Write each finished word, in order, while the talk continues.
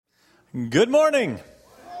Good morning.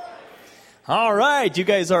 All right, you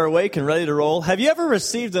guys are awake and ready to roll. Have you ever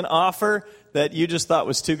received an offer that you just thought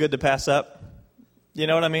was too good to pass up? You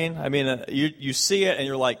know what I mean? You see it and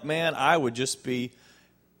you're like, man, I would just be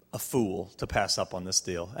a fool to pass up on this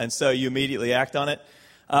deal. And so you immediately act on it.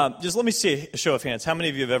 Just let me see a show of hands. How many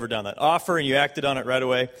of you have ever done that? Offer and you acted on it right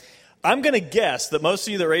away. I'm going to guess that most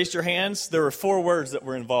of you that raised your hands, there were 4 words that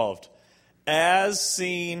were involved. As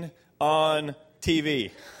seen on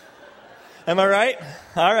TV. Am I right?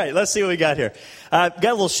 All right, let's see what we got here. I've got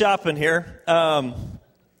a little shopping here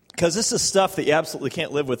because this is stuff that you absolutely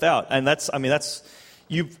can't live without. And that's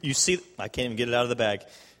you see, I can't even get it out of the bag.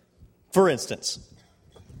 For instance,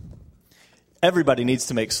 everybody needs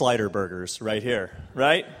to make slider burgers right here,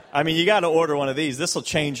 right? I mean, you got to order one of these. This will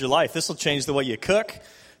change your life. This will change the way you cook.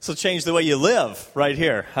 This will change the way you live right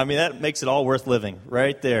here. I mean, that makes it all worth living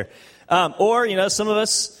right there. Or, some of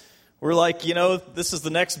us, we're like, this is the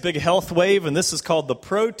next big health wave, and this is called the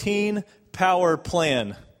Protein Power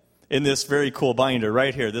Plan in this very cool binder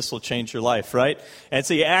right here. This will change your life, right? And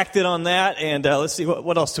so you acted on that, and let's see,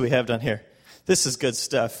 what else do we have down here? This is good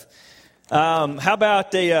stuff. How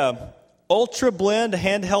about a Ultra Blend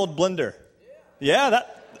handheld blender? Yeah,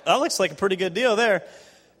 that looks like a pretty good deal there.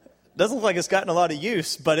 Doesn't look like it's gotten a lot of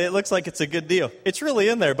use, but it looks like it's a good deal. It's really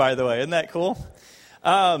in there, by the way. Isn't that cool?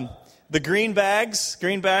 The green bags,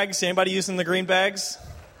 anybody using the green bags?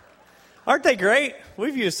 Aren't they great?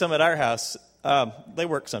 We've used some at our house. They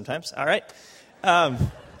work sometimes, all right.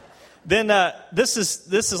 Then this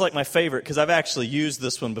is like my favorite because I've actually used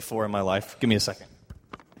this one before in my life. Give me a second.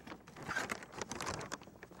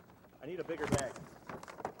 I need a bigger bag.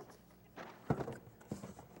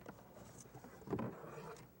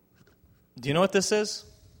 Do you know what this is?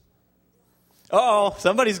 Uh-oh,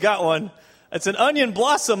 somebody's got one. It's an onion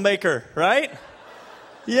blossom maker, right?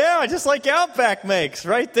 Yeah, just like Outback makes,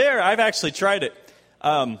 right there. I've actually tried it.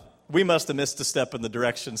 We must have missed a step in the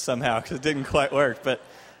direction somehow because it didn't quite work, but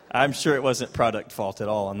I'm sure it wasn't product fault at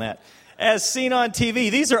all on that. As seen on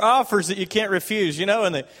TV, these are offers that you can't refuse,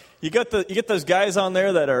 and you get those guys on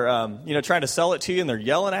there that are, trying to sell it to you, and they're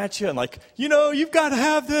yelling at you and like, you've got to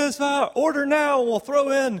have this, order now, we'll throw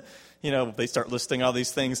in. They start listing all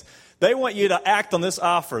these things. They want you to act on this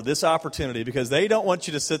offer, this opportunity, because they don't want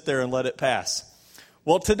you to sit there and let it pass.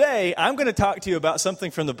 Well, today, I'm going to talk to you about something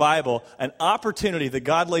from the Bible, an opportunity that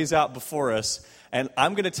God lays out before us, and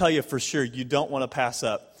I'm going to tell you for sure you don't want to pass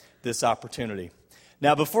up this opportunity.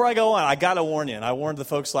 Now, before I go on, I got to warn you, and I warned the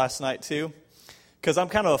folks last night too, because I'm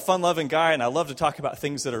kind of a fun-loving guy, and I love to talk about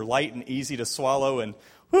things that are light and easy to swallow, and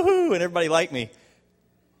woohoo, and everybody like me.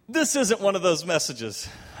 This isn't one of those messages.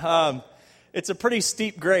 It's a pretty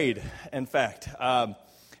steep grade, in fact.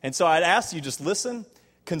 And so I'd ask you just listen,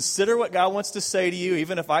 consider what God wants to say to you,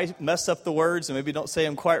 even if I mess up the words and maybe don't say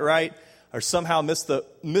them quite right or somehow miss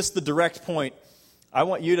the direct point. I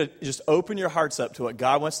want you to just open your hearts up to what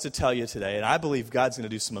God wants to tell you today. And I believe God's going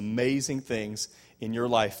to do some amazing things in your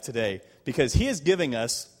life today because He is giving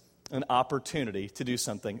us an opportunity to do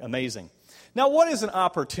something amazing. Now, what is an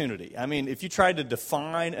opportunity? I mean, if you tried to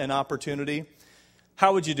define an opportunity,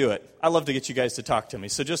 how would you do it? I'd love to get you guys to talk to me.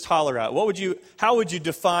 So just holler out. How would you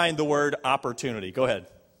define the word opportunity? Go ahead.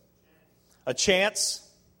 A chance?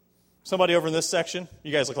 Somebody over in this section?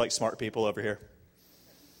 You guys look like smart people over here.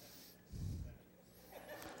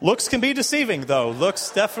 Looks can be deceiving, though.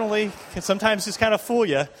 Looks definitely can sometimes just kind of fool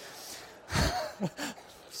you.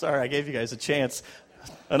 Sorry, I gave you guys a chance.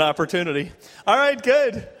 An opportunity. All right,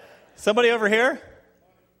 good. Somebody over here?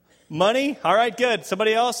 Money? All right, good.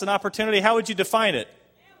 Somebody else? An opportunity? How would you define it?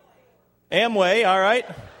 Amway, all right.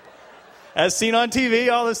 As seen on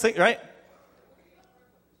TV, all those things, right?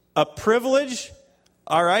 A privilege?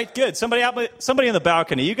 All right, good. Somebody in the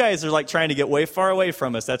balcony. You guys are like trying to get way far away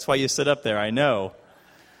from us. That's why you sit up there, I know.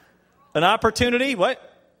 An opportunity? What?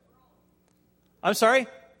 I'm sorry?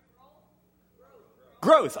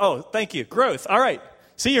 Growth. Oh, thank you. Growth. All right.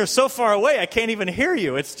 See, you're so far away, I can't even hear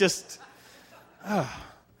you. It's just...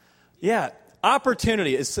 Yeah,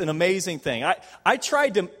 opportunity is an amazing thing. I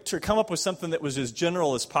tried to come up with something that was as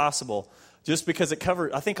general as possible just because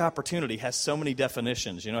I think opportunity has so many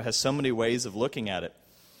definitions, has so many ways of looking at it.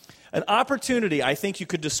 An opportunity, I think you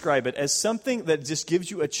could describe it as something that just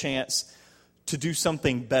gives you a chance to do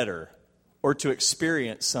something better or to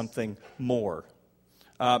experience something more.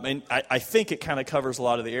 And I think it kind of covers a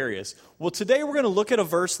lot of the areas. Well, today we're going to look at a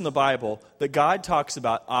verse in the Bible that God talks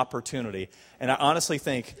about opportunity. And I honestly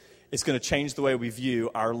think it's going to change the way we view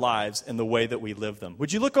our lives and the way that we live them.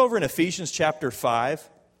 Would you look over in Ephesians chapter 5?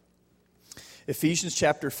 Ephesians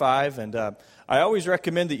chapter 5. And I always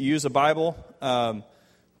recommend that you use a Bible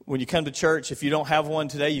when you come to church, if you don't have one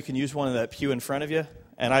today, you can use one in that pew in front of you.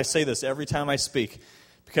 And I say this every time I speak,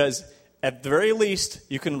 because at the very least,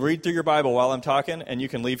 you can read through your Bible while I'm talking, and you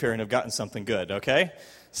can leave here and have gotten something good, okay?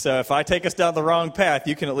 So if I take us down the wrong path,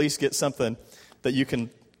 you can at least get something that you can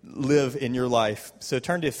live in your life. So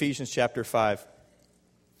turn to Ephesians chapter 5.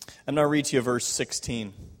 I'm going to read to you verse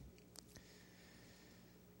 16.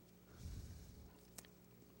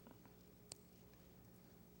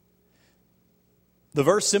 The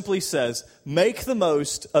verse simply says, make the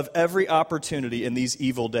most of every opportunity in these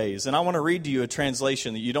evil days. And I want to read to you a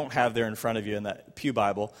translation that you don't have there in front of you in that Pew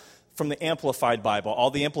Bible from the Amplified Bible. All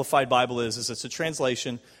the Amplified Bible is it's a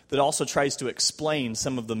translation that also tries to explain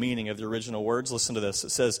some of the meaning of the original words. Listen to this.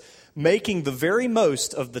 It says, making the very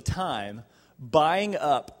most of the time, buying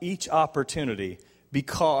up each opportunity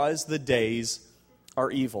because the days are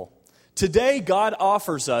evil. Today, God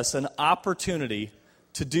offers us an opportunity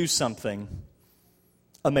to do something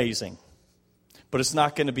amazing, but it's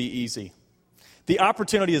not going to be easy. The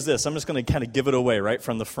opportunity is this. I'm just going to kind of give it away right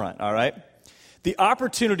from the front, all right? The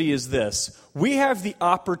opportunity is this. We have the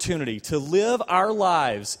opportunity to live our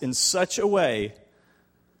lives in such a way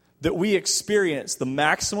that we experience the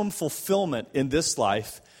maximum fulfillment in this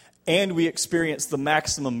life and we experience the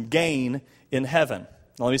maximum gain in heaven.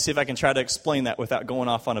 Now, let me see if I can try to explain that without going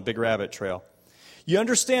off on a big rabbit trail. You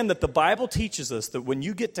understand that the Bible teaches us that when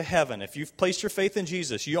you get to heaven, if you've placed your faith in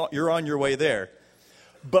Jesus, you're on your way there.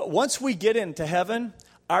 But once we get into heaven,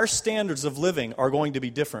 our standards of living are going to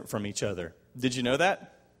be different from each other. Did you know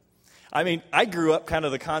that? I mean, I grew up kind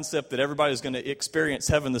of the concept that everybody's going to experience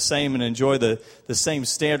heaven the same and enjoy the same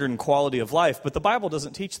standard and quality of life, but the Bible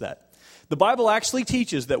doesn't teach that. The Bible actually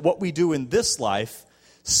teaches that what we do in this life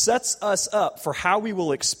sets us up for how we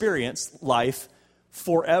will experience life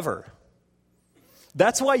forever.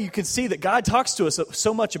 That's why you can see that God talks to us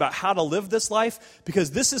so much about how to live this life,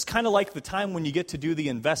 because this is kind of like the time when you get to do the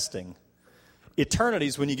investing. Eternity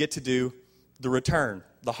is when you get to do the return,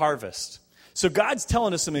 the harvest. So God's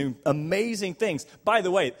telling us some amazing things. By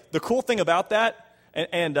the way, the cool thing about that,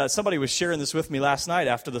 and somebody was sharing this with me last night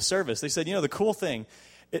after the service. They said, the cool thing,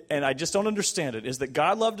 and I just don't understand it, is that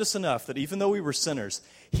God loved us enough that even though we were sinners,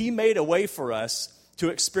 He made a way for us to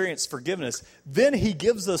experience forgiveness. Then He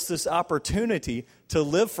gives us this opportunity to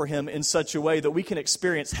live for Him in such a way that we can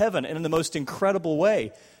experience heaven and in the most incredible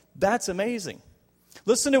way. That's amazing.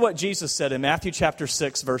 Listen to what Jesus said in Matthew chapter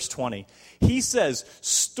 6, verse 20. He says,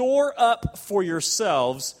 store up for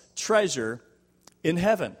yourselves treasure in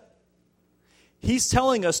heaven. He's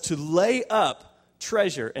telling us to lay up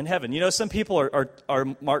treasure in heaven. Some people are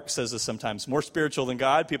Mark says this sometimes, more spiritual than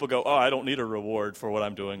God. People go, I don't need a reward for what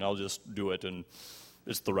I'm doing. I'll just do it, and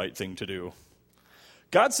it's the right thing to do.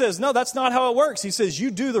 God says, no, that's not how it works. He says, you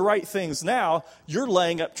do the right things now. You're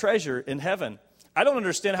laying up treasure in heaven. I don't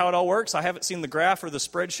understand how it all works. I haven't seen the graph or the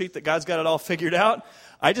spreadsheet that God's got it all figured out.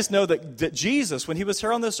 I just know that Jesus, when He was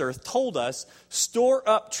here on this earth, told us, store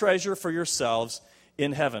up treasure for yourselves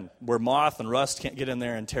in heaven, where moth and rust can't get in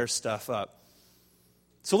there and tear stuff up.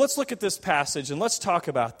 So let's look at this passage and let's talk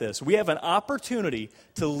about this. We have an opportunity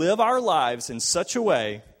to live our lives in such a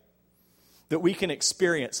way that we can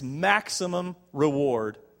experience maximum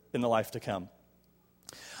reward in the life to come.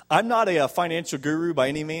 I'm not a financial guru by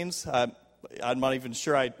any means. I'm not even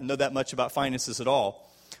sure I know that much about finances at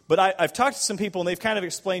all. But I've talked to some people, and they've kind of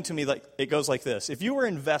explained to me that it goes like this. If you were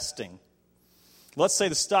investing, let's say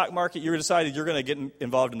the stock market, you decided you're going to get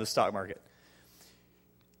involved in the stock market.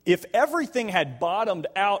 If everything had bottomed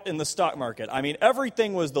out in the stock market,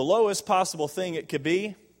 everything was the lowest possible thing it could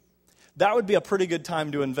be, that would be a pretty good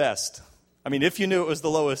time to invest. If you knew it was the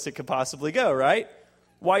lowest it could possibly go, right?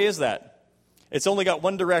 Why is that? It's only got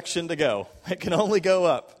one direction to go. It can only go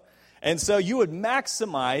up. And so you would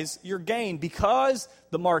maximize your gain because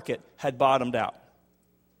the market had bottomed out.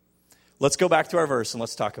 Let's go back to our verse and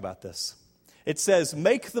let's talk about this. It says,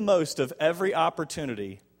 make the most of every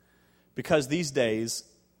opportunity because these days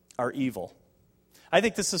are evil. I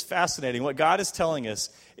think this is fascinating. What God is telling us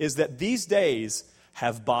is that these days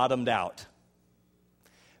have bottomed out.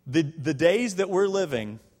 The days that we're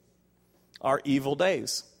living are evil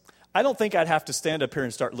days. I don't think I'd have to stand up here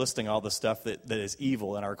and start listing all the stuff that is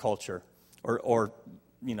evil in our culture or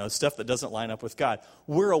stuff that doesn't line up with God.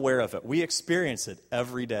 We're aware of it. We experience it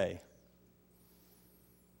every day.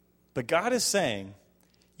 But God is saying,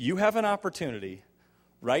 you have an opportunity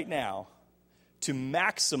right now to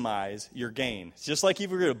maximize your gain. It's just like if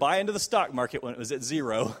you were to buy into the stock market when it was at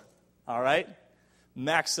zero, all right?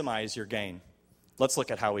 Maximize your gain. Let's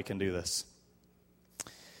look at how we can do this.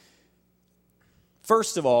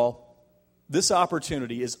 First of all, this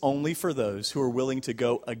opportunity is only for those who are willing to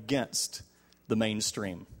go against the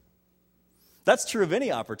mainstream. That's true of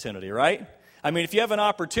any opportunity, right? I mean, if you have an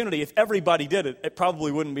opportunity, if everybody did it, it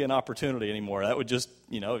probably wouldn't be an opportunity anymore. That would just,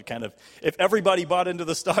 if everybody bought into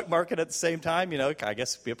the stock market at the same time, I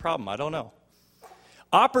guess it'd be a problem. I don't know.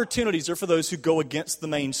 Opportunities are for those who go against the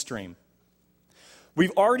mainstream.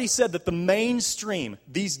 We've already said that the mainstream,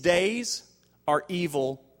 these days, are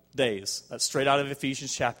evil days. That's straight out of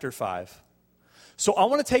Ephesians chapter 5. So I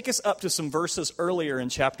want to take us up to some verses earlier in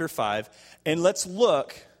chapter 5, and let's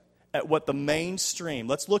look at what the mainstream,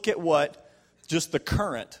 let's look at what just the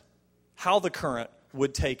current, how the current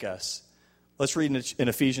would take us. Let's read in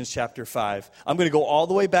Ephesians chapter 5. I'm going to go all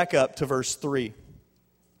the way back up to verse 3.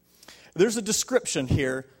 There's a description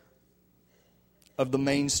here of the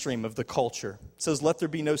mainstream of the culture. It says, "Let there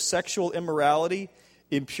be no sexual immorality,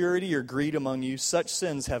 impurity, or greed among you. Such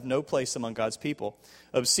sins have no place among God's people.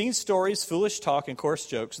 Obscene stories, foolish talk, and coarse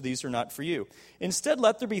jokes, these are not for you. Instead,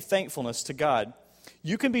 let there be thankfulness to God.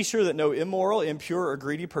 You can be sure that no immoral, impure, or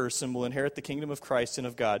greedy person will inherit the kingdom of Christ and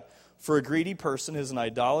of God. For a greedy person is an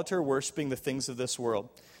idolater, worshiping the things of this world.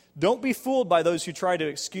 Don't be fooled by those who try to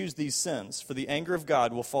excuse these sins, for the anger of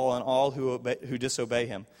God will fall on all who disobey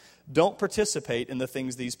him. Don't participate in the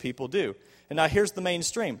things these people do." And now here's the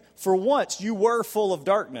mainstream. "For once you were full of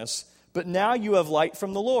darkness, but now you have light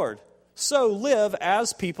from the Lord. So live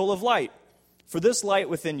as people of light. For this light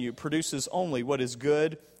within you produces only what is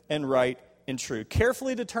good and right and true.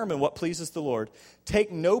 Carefully determine what pleases the Lord.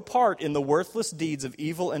 Take no part in the worthless deeds of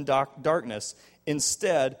evil and darkness.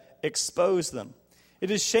 Instead, expose them. It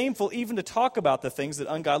is shameful even to talk about the things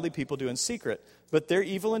that ungodly people do in secret, but their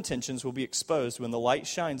evil intentions will be exposed when the light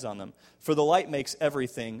shines on them. For the light makes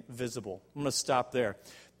everything visible." I'm going to stop there.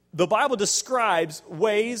 The Bible describes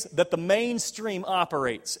ways that the mainstream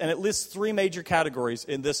operates, and it lists three major categories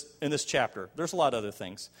in this chapter. There's a lot of other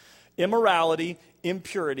things. Immorality,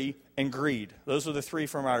 impurity, and greed. Those are the three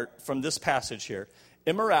from this passage here.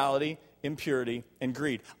 Immorality, impurity, and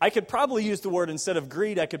greed. I could probably use the word, instead of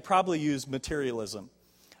greed, I could probably use materialism.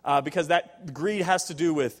 Because that greed has to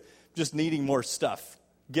do with just needing more stuff,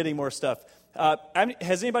 getting more stuff.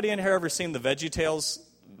 Has anybody in here ever seen the VeggieTales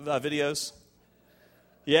videos?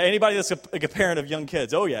 Yeah, anybody that's like a parent of young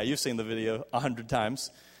kids? Oh yeah, you've seen the video 100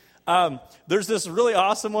 times. There's this really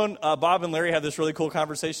awesome one. Bob and Larry have this really cool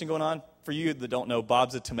conversation going on. For you that don't know,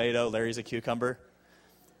 Bob's a tomato, Larry's a cucumber.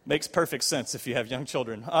 Makes perfect sense if you have young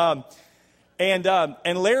children. And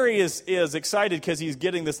Larry is excited because he's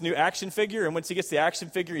getting this new action figure. And once he gets the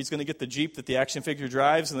action figure, he's going to get the Jeep that the action figure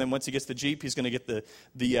drives. And then once he gets the Jeep, he's going to get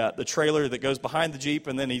the trailer that goes behind the Jeep.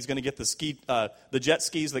 And then he's going to get the jet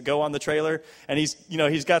skis that go on the trailer. And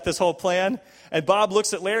he's got this whole plan. And Bob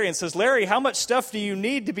looks at Larry and says, "Larry, how much stuff do you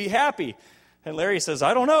need to be happy?" And Larry says,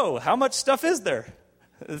 "I don't know. How much stuff is there?"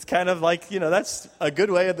 It's kind of like, that's a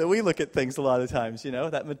good way that we look at things a lot of times,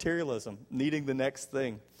 that materialism, needing the next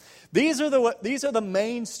thing. These are the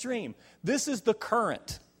mainstream. This is the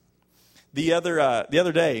current. The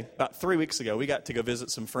other day, about 3 weeks ago, we got to go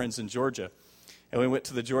visit some friends in Georgia. And we went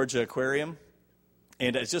to the Georgia Aquarium.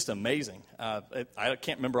 And it's just amazing. I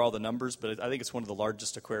can't remember all the numbers, but I think it's one of the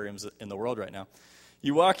largest aquariums in the world right now.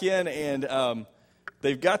 You walk in, and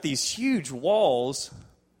they've got these huge walls.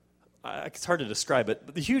 It's hard to describe it,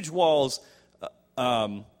 but the huge walls,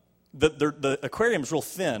 the aquarium's real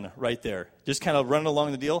thin right there, just kind of running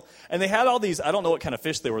along the deal. And they had all these, I don't know what kind of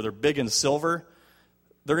fish they were. They're big and silver.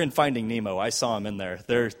 They're in Finding Nemo. I saw them in there.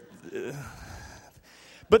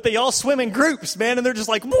 But they all swim in groups, man, and they're just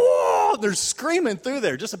like, whoa, they're screaming through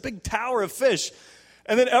there, just a big tower of fish.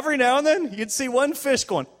 And then every now and then, you'd see one fish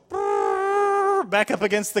going back up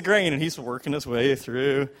against the grain, and he's working his way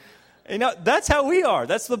through. And that's how we are.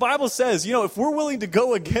 That's what the Bible says. If we're willing to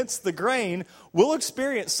go against the grain, we'll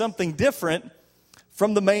experience something different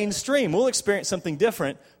from the mainstream. We'll experience something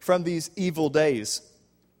different from these evil days.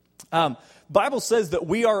 Bible says that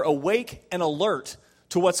we are awake and alert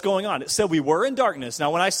to what's going on. It said we were in darkness.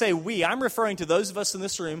 Now, when I say we, I'm referring to those of us in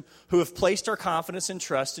this room who have placed our confidence and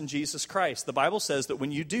trust in Jesus Christ. The Bible says that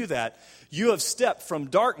when you do that, you have stepped from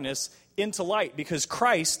darkness into light because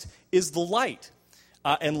Christ is the light.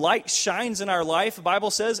 And light shines in our life. The Bible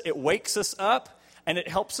says it wakes us up and it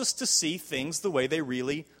helps us to see things the way they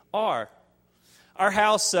really are. Our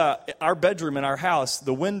house, our bedroom in our house,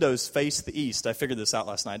 the windows face the east. I figured this out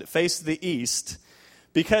last night. It faced the east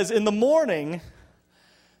because in the morning,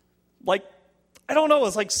 I don't know,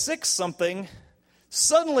 it's like 6 something.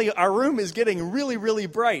 Suddenly our room is getting really, really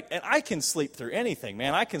bright. And I can sleep through anything,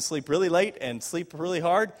 man. I can sleep really late and sleep really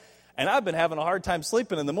hard. And I've been having a hard time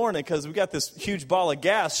sleeping in the morning because we got this huge ball of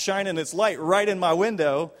gas shining its light right in my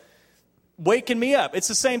window waking me up. It's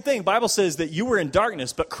the same thing. The Bible says that you were in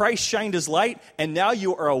darkness, but Christ shined his light, and now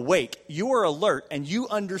you are awake. You are alert, and you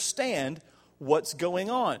understand what's going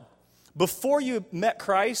on. Before you met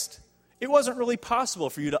Christ, it wasn't really possible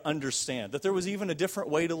for you to understand that there was even a different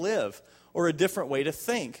way to live or a different way to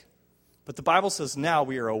think. But the Bible says now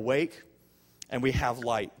we are awake and we have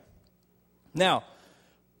light. Now,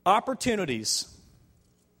 opportunities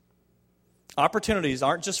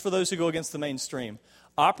aren't just for those who go against the mainstream.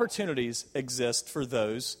 Opportunities exist for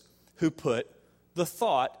those who put the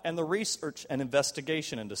thought and the research and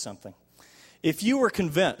investigation into something. If you were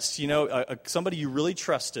convinced, somebody you really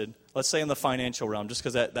trusted, let's say in the financial realm, just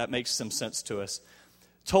because that makes some sense to us,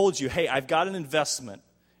 told you, hey, I've got an investment.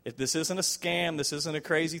 If this isn't a scam, this isn't a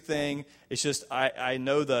crazy thing. It's just I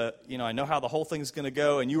know I know how the whole thing's going to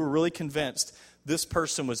go, and you were really convinced this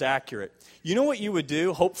person was accurate. You know what you would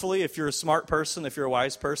do, hopefully, if you're a smart person, if you're a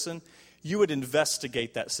wise person? You would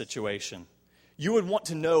investigate that situation. You would want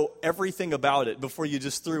to know everything about it before you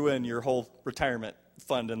just threw in your whole retirement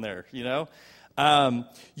fund in there,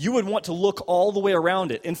 You would want to look all the way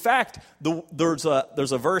around it. In fact, there's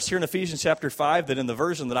a verse here in Ephesians chapter 5 that in the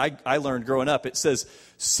version that I learned growing up, it says,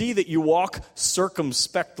 see that you walk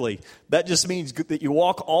circumspectly. That just means that you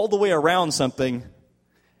walk all the way around something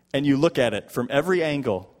and you look at it from every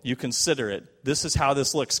angle. You consider it. This is how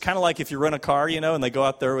this looks. Kind of like if you rent a car, and they go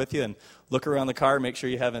out there with you and look around the car, make sure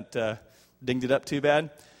you haven't dinged it up too bad.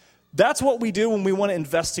 That's what we do when we want to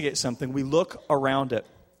investigate something. We look around it.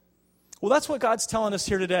 Well, that's what God's telling us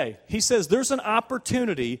here today. He says there's an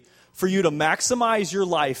opportunity for you to maximize your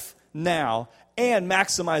life now and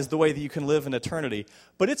maximize the way that you can live in eternity.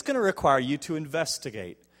 But it's going to require you to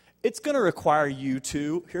investigate. It's going to require you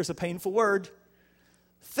to, here's a painful word,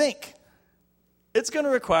 think. It's going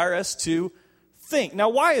to require us to think. Now,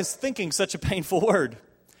 why is thinking such a painful word?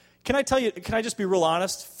 Can I just be real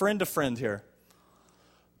honest, friend to friend here?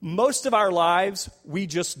 Most of our lives, we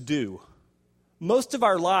just do. Most of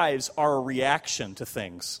our lives are a reaction to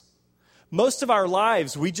things. Most of our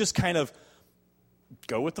lives, we just kind of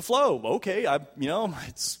go with the flow. Okay,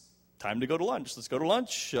 it's time to go to lunch. Let's go to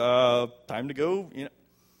lunch. Time to go,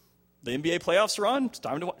 the NBA playoffs are on. It's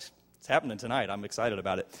time to watch. It's happening tonight. I'm excited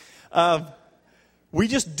about it. We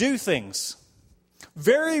just do things.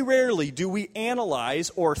 Very rarely do we analyze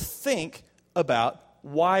or think about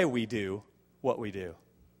why we do what we do.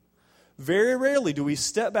 Very rarely do we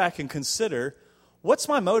step back and consider, what's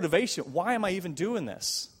my motivation? Why am I even doing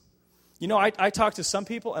this? I talk to some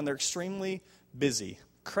people, and they're extremely busy,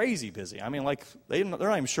 crazy busy. I mean, they're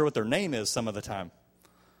not even sure what their name is some of the time.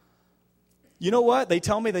 You know what? They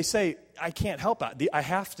tell me, they say, I can't help it. I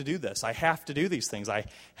have to do this. I have to do these things. I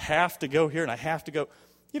have to go here, and I have to go.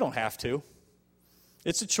 You don't have to.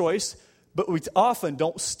 It's a choice, but we often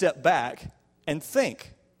don't step back and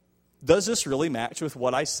think, does this really match with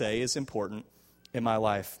what I say is important in my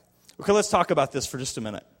life? Okay, let's talk about this for just a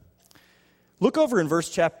minute. Look over in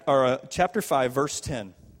chapter 5, verse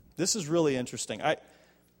 10. This is really interesting. I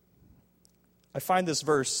find this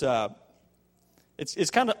verse, it's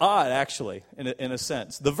kind of odd, actually, in a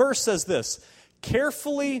sense. The verse says this,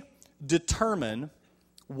 carefully determine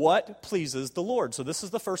what pleases the Lord. So this is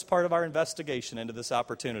the first part of our investigation into this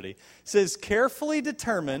opportunity. It says, carefully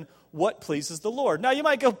determine what pleases the Lord. Now, you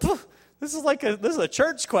might go, this is a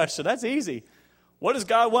church question. That's easy. What does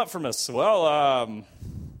God want from us? Well,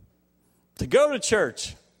 to go to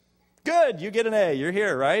church. Good, you get an A. You're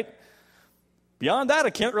here, right? Beyond that,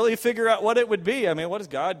 I can't really figure out what it would be. I mean,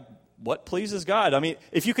 what pleases God? I mean,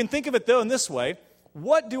 if you can think of it, though, in this way,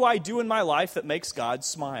 what do I do in my life that makes God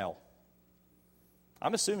smile?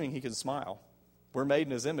 I'm assuming he can smile. We're made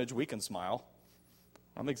in his image. We can smile.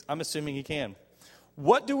 I'm assuming he can.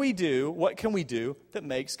 What do we do? What can we do that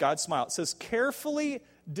makes God smile? It says, carefully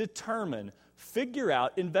determine, figure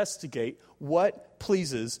out, investigate what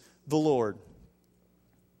pleases the Lord.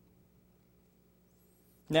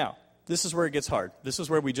 Now, this is where it gets hard. This is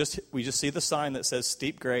where we just see the sign that says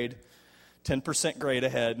steep grade, 10% grade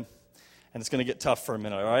ahead, and it's going to get tough for a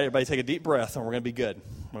minute. All right, everybody take a deep breath, and we're going to be good.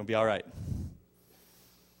 We're going to be all right.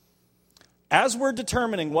 As we're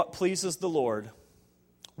determining what pleases the Lord,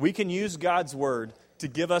 we can use God's word to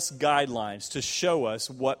give us guidelines, to show us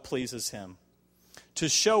what pleases him, to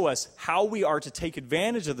show us how we are to take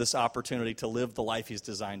advantage of this opportunity to live the life he's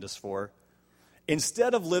designed us for,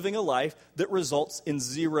 instead of living a life that results in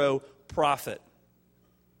zero profit.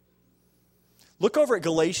 Look over at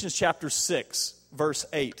Galatians chapter 6, verse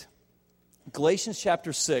 8. Galatians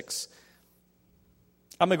chapter 6,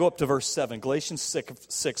 I'm going to go up to verse 7. Galatians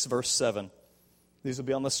 6, verse 7. These will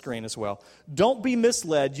be on the screen as well. Don't be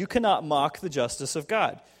misled. You cannot mock the justice of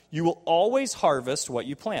God. You will always harvest what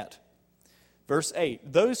you plant. Verse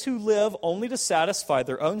 8, those who live only to satisfy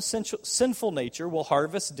their own sinful nature will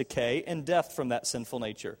harvest decay and death from that sinful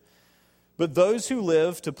nature. But those who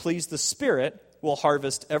live to please the Spirit will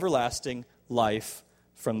harvest everlasting life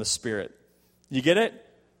from the Spirit. You get it?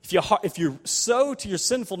 If you sow to your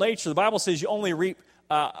sinful nature, the Bible says you only reap,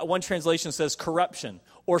 one translation says corruption,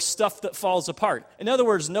 or stuff that falls apart. In other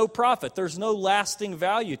words, no profit. There's no lasting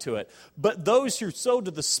value to it. But those who sow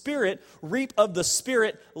to the Spirit reap of the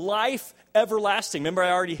Spirit life everlasting. Remember,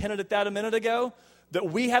 I already hinted at that a minute ago? That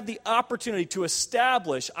we have the opportunity to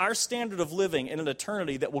establish our standard of living in an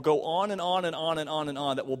eternity that will go on and on and on and on and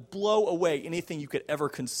on, that will blow away anything you could ever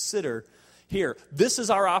consider here. This is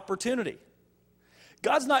our opportunity.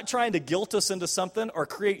 God's not trying to guilt us into something or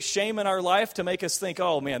create shame in our life to make us think,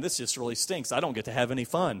 oh man, this just really stinks. I don't get to have any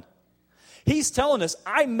fun. He's telling us,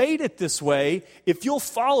 I made it this way. If you'll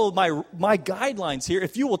follow my guidelines here,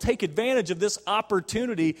 if you will take advantage of this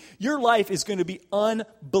opportunity, your life is going to be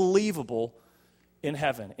unbelievable in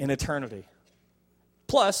heaven, in eternity.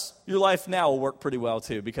 Plus, your life now will work pretty well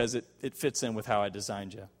too, because it fits in with how I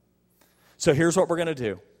designed you. So here's what we're going to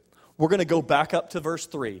do. We're going to go back up to verse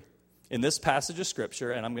 3 in this passage of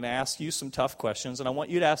Scripture, and I'm going to ask you some tough questions, and I want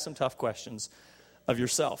you to ask some tough questions of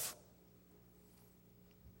yourself.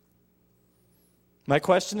 My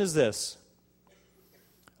question is this.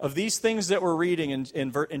 Of these things that we're reading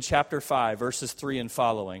in chapter 5, verses 3 and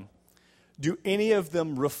following, do any of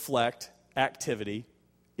them reflect activity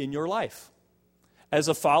in your life? As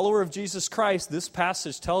a follower of Jesus Christ, this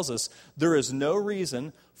passage tells us there is no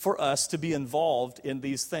reason for us to be involved in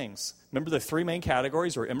these things. Remember, the three main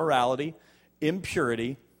categories were immorality,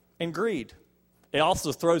 impurity, and greed. It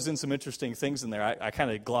also throws in some interesting things in there. I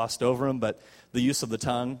kind of glossed over them, but the use of the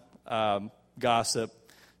tongue, gossip,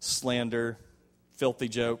 slander, filthy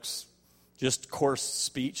jokes, just coarse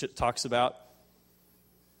speech it talks about.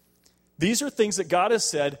 These are things that God has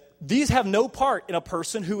said, these have no part in a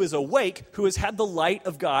person who is awake, who has had the light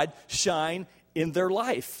of God shine in their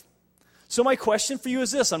life. So my question for you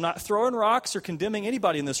is this. I'm not throwing rocks or condemning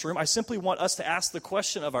anybody in this room. I simply want us to ask the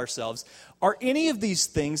question of ourselves, are any of these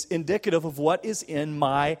things indicative of what is in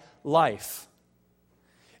my life?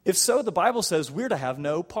 If so, the Bible says we're to have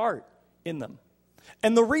no part in them.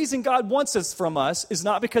 And the reason God wants this from us is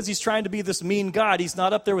not because he's trying to be this mean God. He's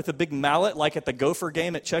not up there with a big mallet like at the gopher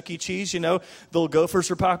game at Chuck E. Cheese, you know. The little gophers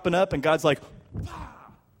are popping up and God's like, wah,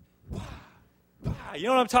 wah, wah. You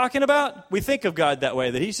know what I'm talking about? We think of God that way,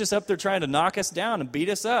 that he's just up there trying to knock us down and beat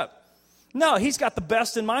us up. No, he's got the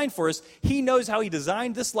best in mind for us. He knows how he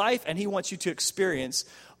designed this life, and he wants you to experience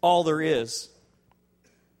all there is.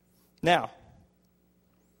 Now,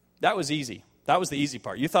 that was easy. That was the easy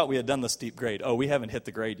part. You thought we had done the steep grade. Oh, we haven't hit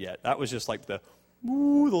the grade yet. That was just like the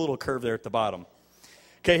little curve there at the bottom.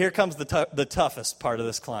 Okay, here comes the toughest part of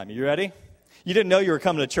this climb. Are you ready? You didn't know you were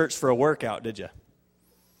coming to church for a workout, did you?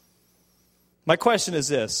 My question is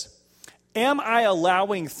this. Am I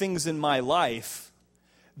allowing things in my life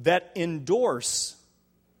that endorse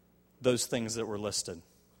those things that were listed?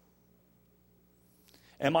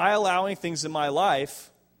 Am I allowing things in my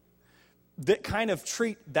life that kind of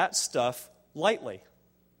treat that stuff lightly?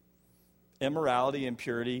 Immorality,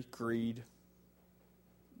 impurity, greed,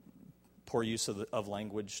 poor use of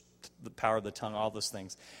language, the power of the tongue, all those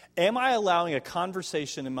things. Am I allowing a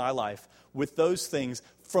conversation in my life with those things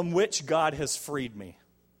from which God has freed me?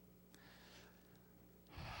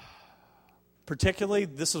 Particularly,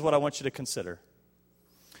 this is what I want you to consider.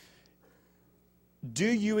 Do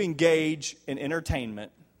you engage in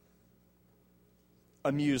entertainment,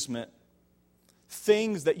 amusement,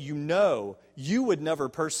 things that you know you would never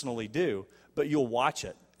personally do, but you'll watch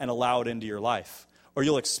it and allow it into your life? Or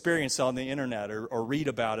you'll experience it on the internet or read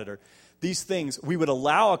about it. Or these things, we would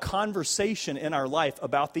allow a conversation in our life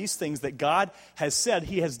about these things that God has said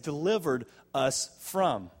he has delivered us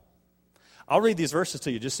from. I'll read these verses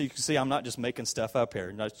to you just so you can see I'm not just making stuff up here.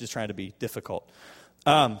 I'm not just trying to be difficult.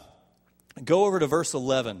 Go over to verse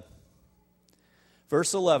 11.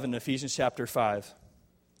 Verse 11, Ephesians chapter 5. It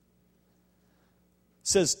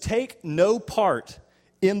says, take no part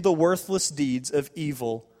in the worthless deeds of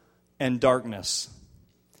evil and darkness.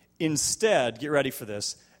 Instead, get ready for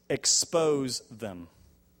this, expose them.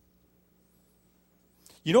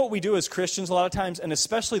 You know what we do as Christians a lot of times, and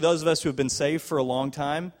especially those of us who have been saved for a long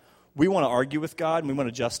time, we want to argue with God and we want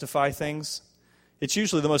to justify things. It's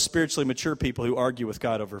usually the most spiritually mature people who argue with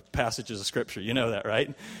God over passages of Scripture. You know that,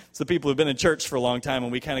 right? It's the people who've been in church for a long time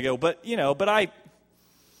and we kind of go, but I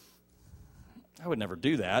would never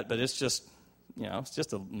do that, but it's just, it's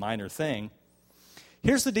just a minor thing.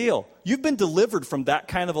 Here's the deal. You've been delivered from that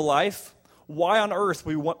kind of a life why on earth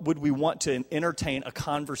would we want to entertain a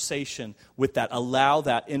conversation with that, allow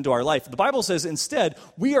that into our life? The Bible says instead,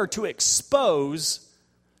 we are to expose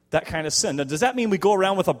that kind of sin. Now, does that mean we go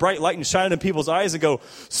around with a bright light and shine it in people's eyes and go,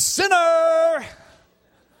 sinner?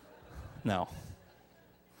 No.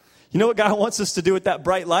 You know what God wants us to do with that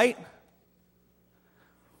bright light?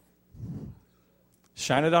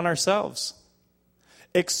 Shine it on ourselves.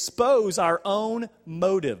 Expose our own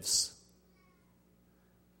motives.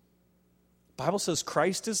 The Bible says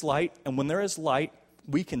Christ is light, and when there is light,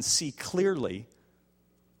 we can see clearly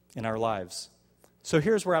in our lives. So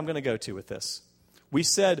here's where I'm going to go to with this. We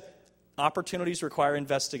said opportunities require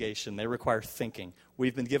investigation. They require thinking.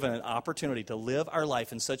 We've been given an opportunity to live our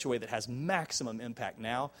life in such a way that has maximum impact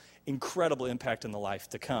now, incredible impact in the life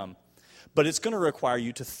to come. But it's going to require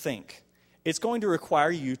you to think. It's going to require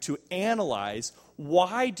you to analyze,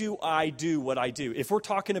 why do I do what I do? If we're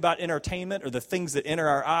talking about entertainment or the things that enter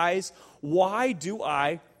our eyes, why do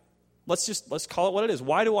I, let's call it what it is.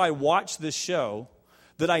 Why do I watch this show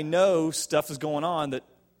that I know stuff is going on that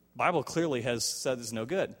the Bible clearly has said is no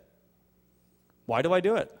good? Why do I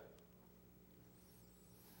do it?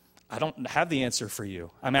 I don't have the answer for you.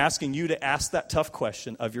 I'm asking you to ask that tough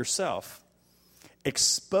question of yourself.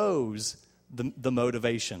 Expose the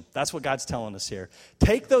motivation. That's what God's telling us here.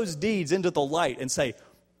 Take those deeds into the light and say,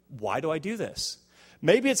 why do I do this?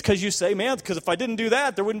 Maybe it's because you say, man, because if I didn't do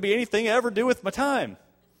that, there wouldn't be anything I ever do with my time.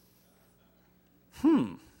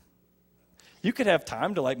 You could have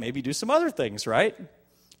time to maybe do some other things, right?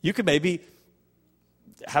 You could maybe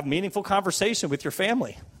have meaningful conversation with your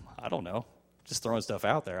family. I don't know. Just throwing stuff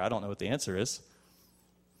out there. I don't know what the answer is.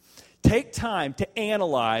 Take time to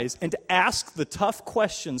analyze and to ask the tough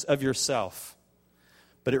questions of yourself.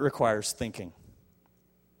 But it requires thinking.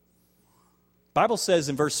 The Bible says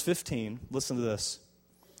in verse 15, listen to this.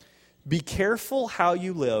 Be careful how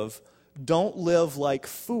you live. Don't live like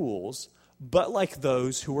fools, but like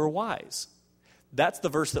those who are wise. That's the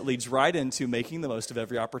verse that leads right into making the most of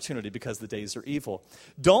every opportunity because the days are evil.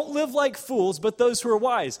 Don't live like fools, but those who are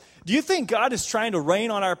wise. Do you think God is trying to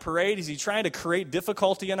rain on our parade? Is he trying to create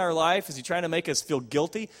difficulty in our life? Is he trying to make us feel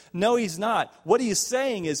guilty? No, he's not. What he is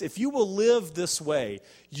saying is, if you will live this way,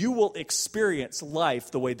 you will experience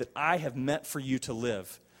life the way that I have meant for you to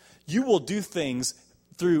live. You will do things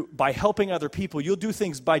by helping other people. You'll do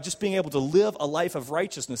things by just being able to live a life of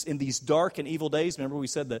righteousness in these dark and evil days. Remember we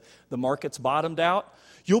said that the market's bottomed out?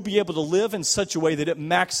 You'll be able to live in such a way that it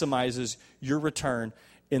maximizes your return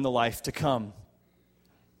in the life to come.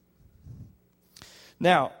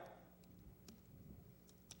 Now,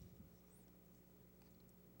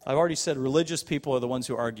 I've already said religious people are the ones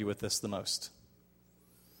who argue with this the most.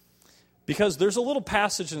 Because there's a little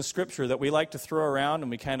passage in Scripture that we like to throw around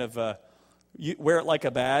and we kind of you wear it like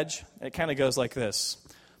a badge. It kind of goes like this.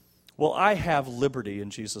 Well, I have liberty in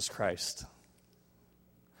Jesus Christ.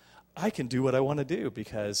 I can do what I want to do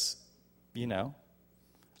because,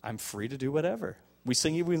 I'm free to do whatever. We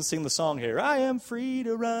even sing the song here, I am free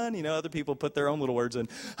to run. Other people put their own little words in.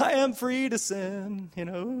 I am free to sin,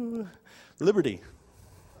 liberty.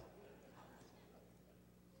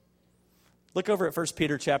 Look over at 1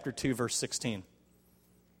 Peter chapter 2, verse 16.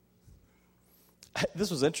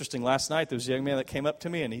 This was interesting. Last night, there was a young man that came up to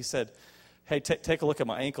me, and he said, hey, take a look at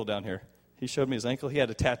my ankle down here. He showed me his ankle. He had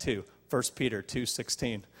a tattoo, 1 Peter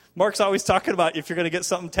 2:16. Mark's always talking about if you're going to get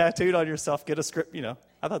something tattooed on yourself, get a script.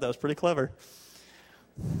 I thought that was pretty clever.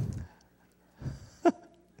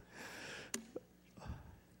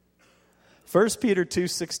 1 Peter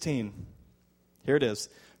 2:16. Here it is.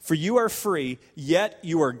 For you are free, yet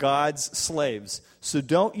you are God's slaves. So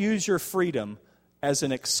don't use your freedom as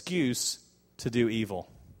an excuse to do evil.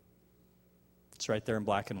 It's right there in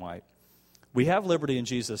black and white. We have liberty in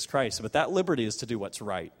Jesus Christ, but that liberty is to do what's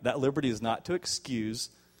right. That liberty is not to excuse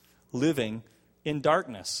living in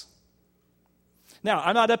darkness. Now,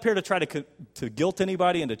 I'm not up here to try to guilt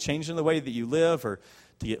anybody into changing the way that you live or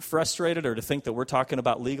to get frustrated or to think that we're talking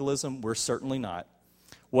about legalism. We're certainly not.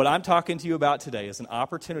 What I'm talking to you about today is an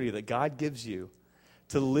opportunity that God gives you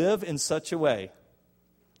to live in such a way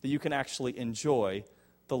that you can actually enjoy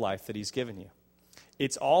the life that he's given you.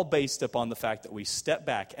 It's all based upon the fact that we step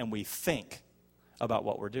back and we think about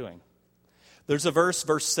what we're doing. There's a verse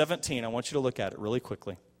 17. I want you to look at it really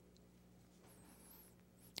quickly.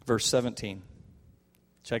 Verse 17.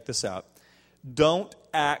 Check this out. Don't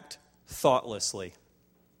act thoughtlessly.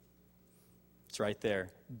 It's right there.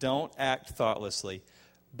 Don't act thoughtlessly,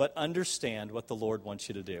 but understand what the Lord wants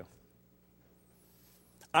you to do.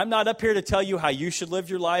 I'm not up here to tell you how you should live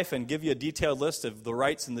your life and give you a detailed list of the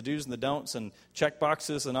rights and the do's and the don'ts and check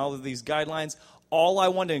boxes and all of these guidelines. All I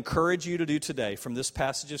want to encourage you to do today from this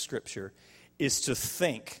passage of Scripture is to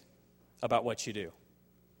think about what you do,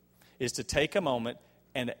 is to take a moment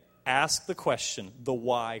and ask the question, the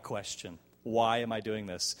why question. Why am I doing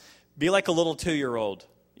this? Be like a little 2-year-old.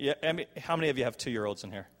 Yeah, I mean, how many of you have 2-year-olds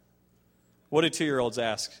in here? What do 2-year-olds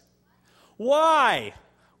ask? Why?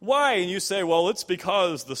 Why? And you say, well, it's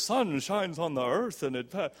because the sun shines on the earth and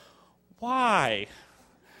it... Why?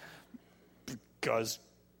 Because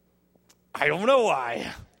I don't know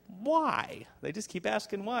why. Why? They just keep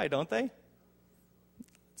asking why, don't they?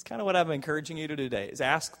 It's kind of what I'm encouraging you to do today, is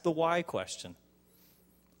ask the why question.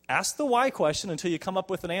 Ask the why question until you come up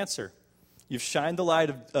with an answer. You've shined the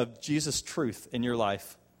light of Jesus' truth in your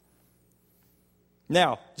life.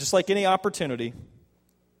 Now, just like any opportunity,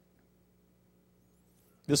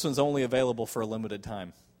 this one's only available for a limited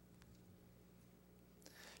time.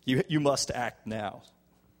 You must act now.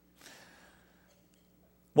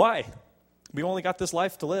 Why? We only got this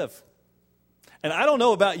life to live. And I don't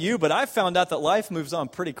know about you, but I've found out that life moves on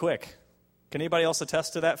pretty quick. Can anybody else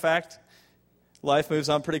attest to that fact? Life moves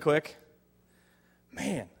on pretty quick.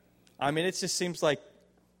 Man, I mean, it just seems like,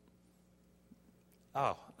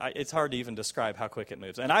 it's hard to even describe how quick it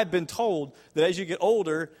moves. And I've been told that as you get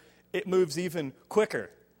older, it moves even quicker.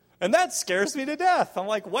 And that scares me to death. I'm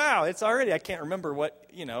like, wow, it's already, I can't remember what,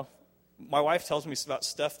 my wife tells me about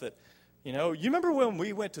stuff that, you remember when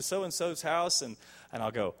we went to so-and-so's house? And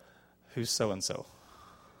I'll go, who's so-and-so?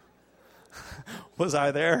 Was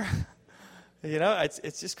I there?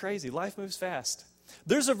 It's just crazy. Life moves fast.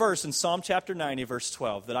 There's a verse in Psalm chapter 90, verse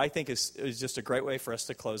 12, that I think is just a great way for us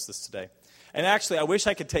to close this today. And actually, I wish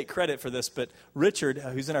I could take credit for this, but Richard,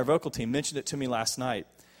 who's in our vocal team, mentioned it to me last night.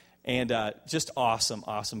 And just awesome,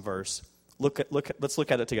 awesome verse. Let's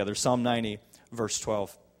look at it together. Psalm 90, verse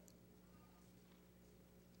 12.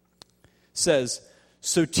 Says,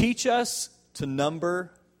 so teach us to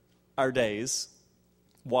number our days.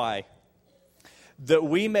 Why? That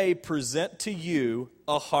we may present to you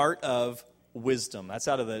a heart of wisdom. That's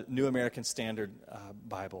out of the New American Standard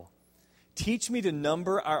Bible. Teach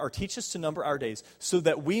us to number our days so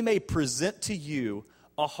that we may present to you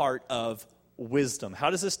a heart of wisdom. How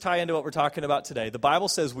does this tie into what we're talking about today? The Bible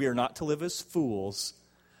says we are not to live as fools,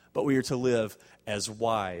 but we are to live as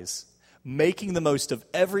wise, making the most of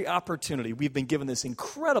every opportunity. We've been given this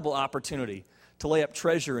incredible opportunity to lay up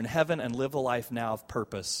treasure in heaven and live a life now of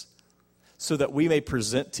purpose, so that we may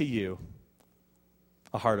present to you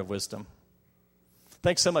a heart of wisdom.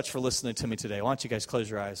 Thanks so much for listening to me today. Why don't you guys close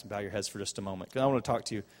your eyes and bow your heads for just a moment? Because I want to talk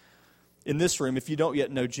to you. In this room, if you don't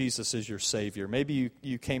yet know Jesus as your Savior, maybe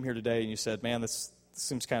you came here today and you said, man, this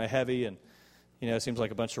seems kind of heavy and, it seems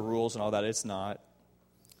like a bunch of rules and all that. It's not.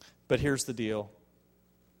 But here's the deal.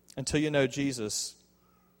 Until you know Jesus,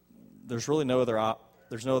 there's really no other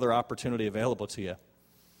opportunity available to you.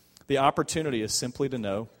 The opportunity is simply to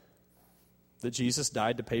know that Jesus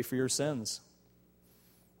died to pay for your sins.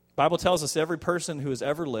 The Bible tells us every person who has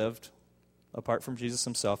ever lived, apart from Jesus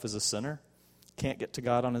himself, is a sinner, can't get to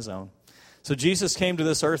God on his own. So Jesus came to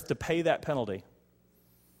this earth to pay that penalty.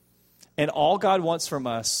 And all God wants from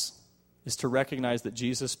us is to recognize that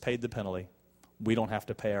Jesus paid the penalty. We don't have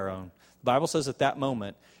to pay our own. The Bible says at that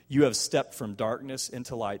moment, you have stepped from darkness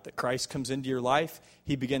into light, that Christ comes into your life.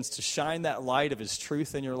 He begins to shine that light of his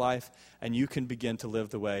truth in your life, and you can begin to live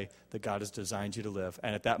the way that God has designed you to live.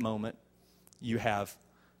 And at that moment, you have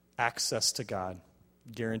access to God,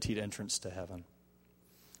 guaranteed entrance to heaven.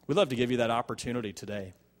 We'd love to give you that opportunity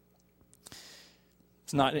today.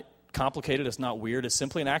 It's not complicated. It's not weird. It's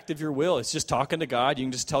simply an act of your will. It's just talking to God. You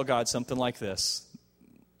can just tell God something like this.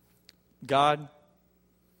 God,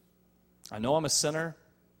 I know I'm a sinner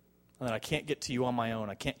and that I can't get to you on my own.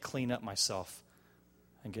 I can't clean up myself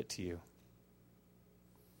and get to you.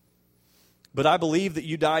 But I believe that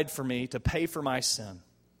you died for me to pay for my sin.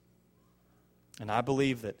 And I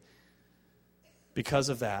believe that because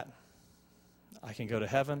of that, I can go to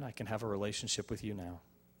heaven. I can have a relationship with you now.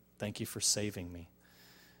 Thank you for saving me.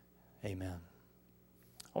 Amen.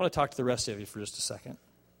 I want to talk to the rest of you for just a second.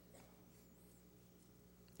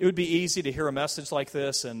 It would be easy to hear a message like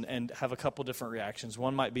this and have a couple different reactions.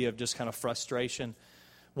 One might be of just kind of frustration.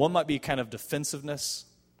 One might be kind of defensiveness.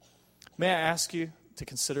 May I ask you to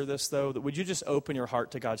consider this, though, that would you just open your heart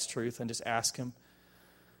to God's truth and just ask him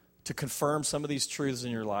to confirm some of these truths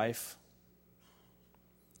in your life?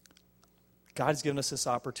 God's given us this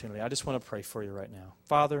opportunity. I just want to pray for you right now.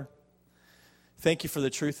 Father, thank you for the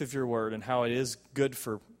truth of your word and how it is good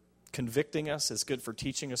for convicting us. It's good for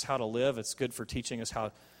teaching us how to live. It's good for teaching us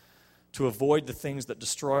how to avoid the things that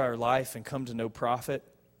destroy our life and come to no profit.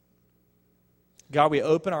 God, we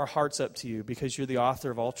open our hearts up to you because you're the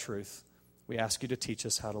author of all truth. We ask you to teach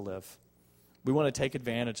us how to live. We want to take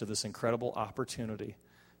advantage of this incredible opportunity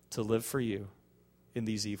to live for you in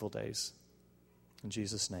these evil days. In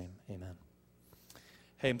Jesus' name, amen.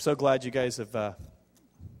 Hey, I'm so glad you guys have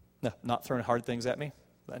not thrown hard things at me,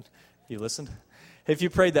 but you listened. Hey, if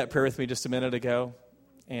you prayed that prayer with me just a minute ago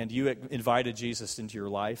and you invited Jesus into your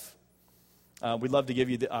life, we'd love to give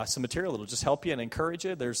you some material that will just help you and encourage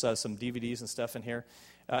you. There's some DVDs and stuff in here.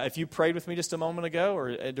 If you prayed with me just a moment ago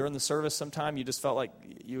or during the service sometime, you just felt like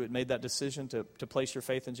you had made that decision to place your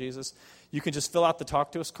faith in Jesus, you can just fill out the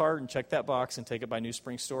Talk to Us card and check that box and take it by New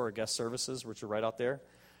Spring Store or Guest Services, which are right out there.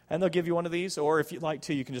 And they'll give you one of these. Or if you'd like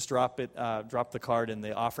to, you can just drop the card in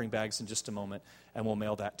the offering bags in just a moment, and we'll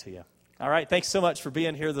mail that to you. All right, thanks so much for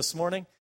being here this morning.